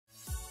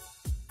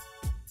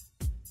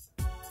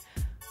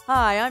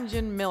Hi, I'm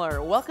Jen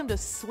Miller. Welcome to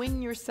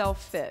Swing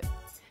Yourself Fit.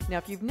 Now,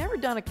 if you've never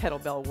done a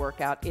kettlebell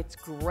workout, it's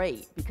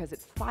great because it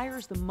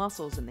fires the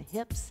muscles in the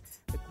hips,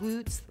 the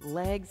glutes, the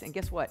legs, and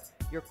guess what?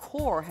 Your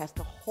core has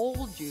to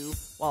hold you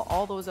while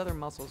all those other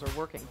muscles are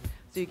working.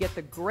 So you get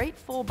the great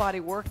full body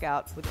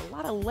workout with a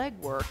lot of leg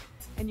work,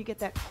 and you get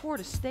that core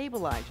to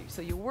stabilize you,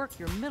 so you work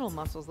your middle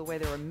muscles the way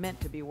they were meant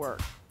to be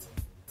worked.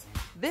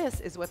 This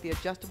is what the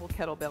adjustable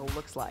kettlebell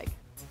looks like.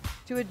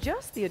 To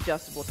adjust the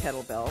adjustable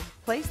kettlebell,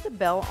 place the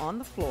bell on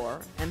the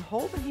floor and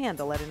hold the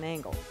handle at an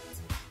angle.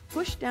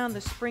 Push down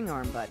the spring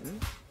arm button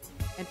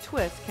and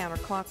twist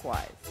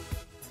counterclockwise.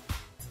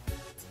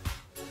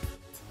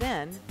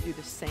 Then do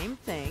the same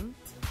thing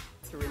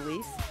to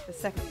release the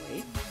second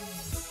weight.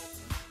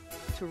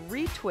 To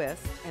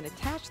retwist and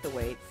attach the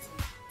weights,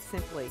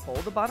 simply hold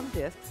the bottom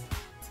discs,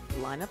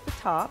 line up the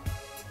top,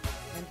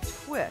 and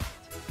twist.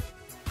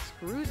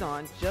 Screws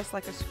on just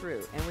like a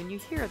screw, and when you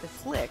hear the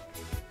click,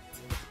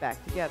 it's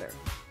back together.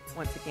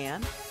 Once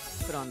again,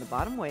 put on the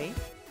bottom weight,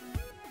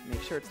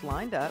 make sure it's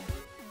lined up,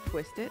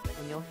 twist it,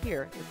 and you'll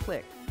hear the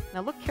click.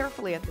 Now look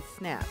carefully at the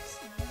snaps.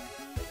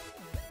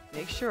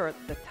 Make sure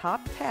the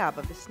top tab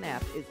of the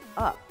snap is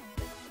up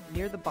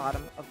near the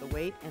bottom of the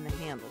weight and the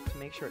handle to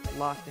make sure it's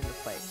locked into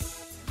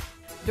place.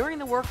 During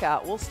the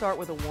workout, we'll start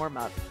with a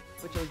warm-up,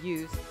 which will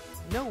use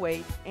no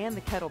weight and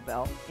the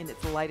kettlebell in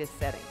its lightest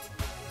setting.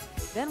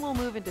 Then we'll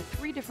move into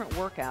 3 different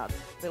workouts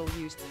that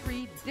will use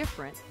 3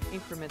 different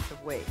increments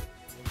of weight.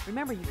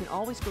 Remember, you can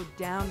always go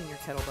down in your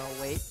kettlebell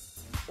weight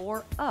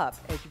or up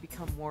as you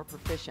become more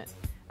proficient.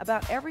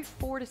 About every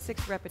 4 to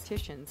 6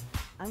 repetitions,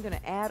 I'm going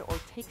to add or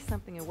take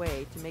something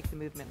away to make the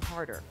movement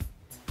harder.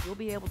 You'll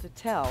be able to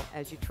tell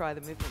as you try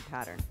the movement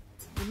pattern.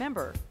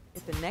 Remember,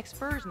 if the next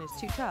version is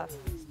too tough,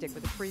 stick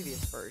with the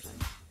previous version.